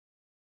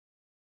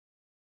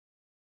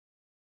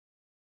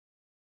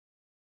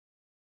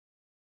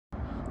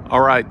All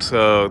right,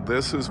 so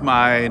this is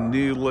my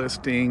new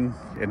listing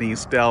in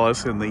East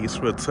Dallas in the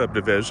Eastwood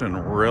Subdivision.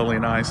 Really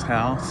nice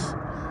house.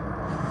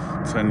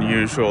 It's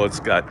unusual.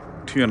 It's got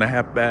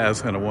 2.5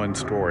 baths and a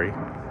 1-story.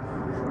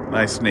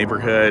 Nice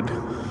neighborhood.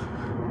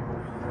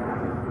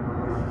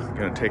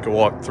 Gonna take a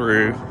walk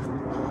through.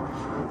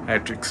 I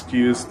have to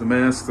excuse the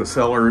mess. The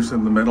seller's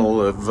in the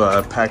middle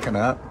of packing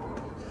up.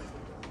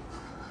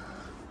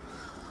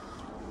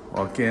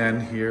 Walk in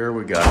here,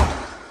 we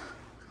got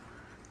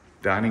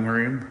dining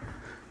room.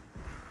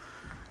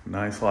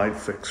 Nice light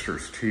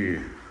fixtures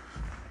too.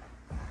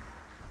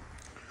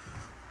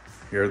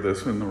 Here,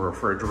 this one, the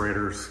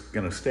refrigerator's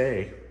gonna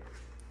stay.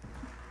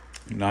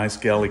 Nice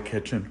galley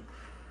kitchen.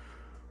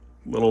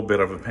 Little bit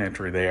of a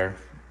pantry there.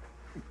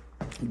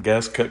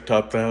 Gas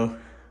cooktop though.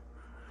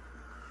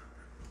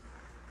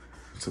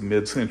 It's a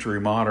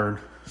mid-century modern,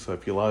 so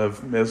if you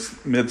love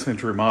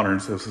mid-century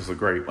moderns, this is a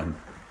great one.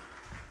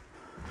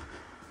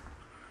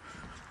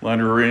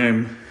 Laundry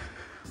room.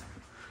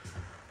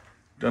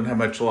 Don't have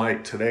much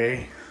light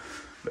today,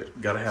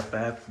 but gotta have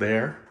that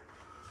there.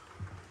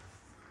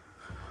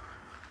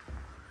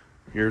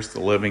 Here's the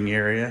living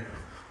area.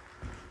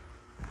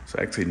 It's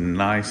actually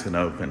nice and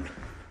open.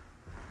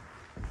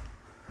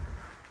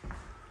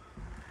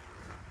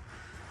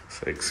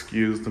 So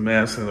excuse the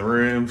mess in the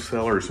room,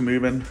 seller's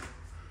moving.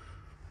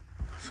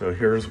 So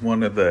here's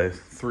one of the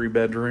 3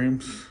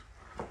 bedrooms.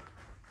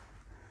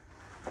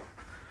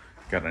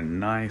 Got a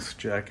nice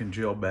Jack and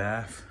Jill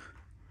bath.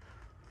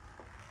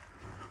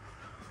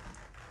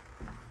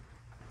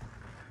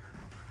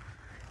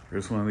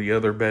 Here's one of the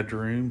other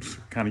bedrooms.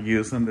 Kind of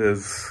using it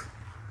as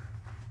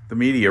the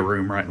media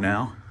room right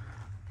now.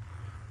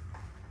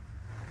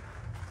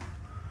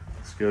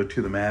 Let's go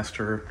to the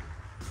master.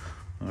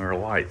 Our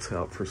light's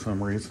out for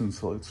some reason,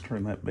 so let's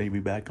turn that baby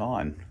back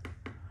on.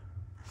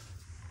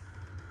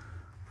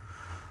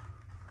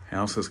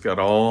 House has got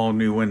all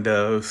new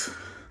windows.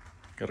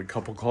 Got a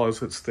couple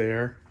closets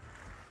there.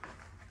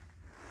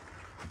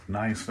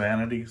 Nice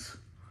vanities.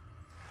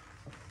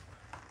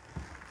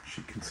 As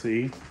you can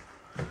see.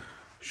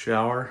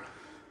 Shower.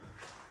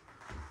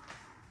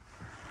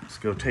 Let's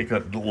go take a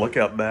look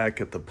out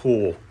back at the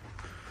pool.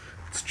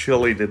 It's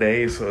chilly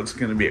today, so it's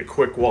going to be a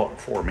quick walk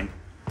for me.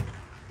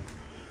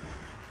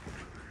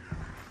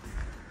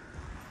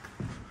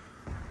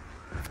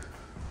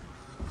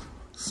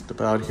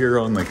 Step out here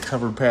on the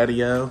covered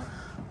patio.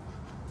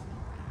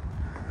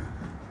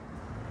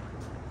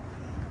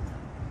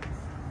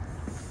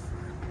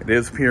 It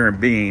is pier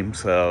and beam,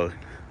 so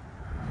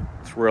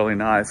it's really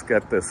nice.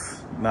 Got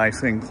this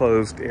nice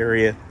enclosed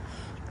area.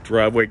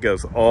 Driveway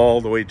goes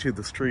all the way to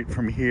the street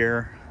from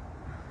here.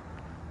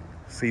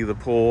 See the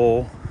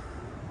pool.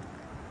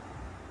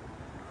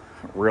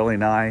 Really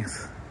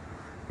nice.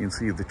 You can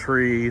see the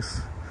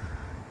trees.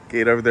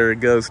 Gate over there,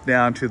 it goes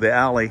down to the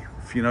alley.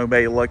 If you know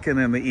anybody looking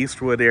in the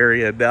Eastwood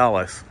area of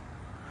Dallas.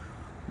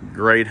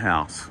 Great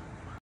house.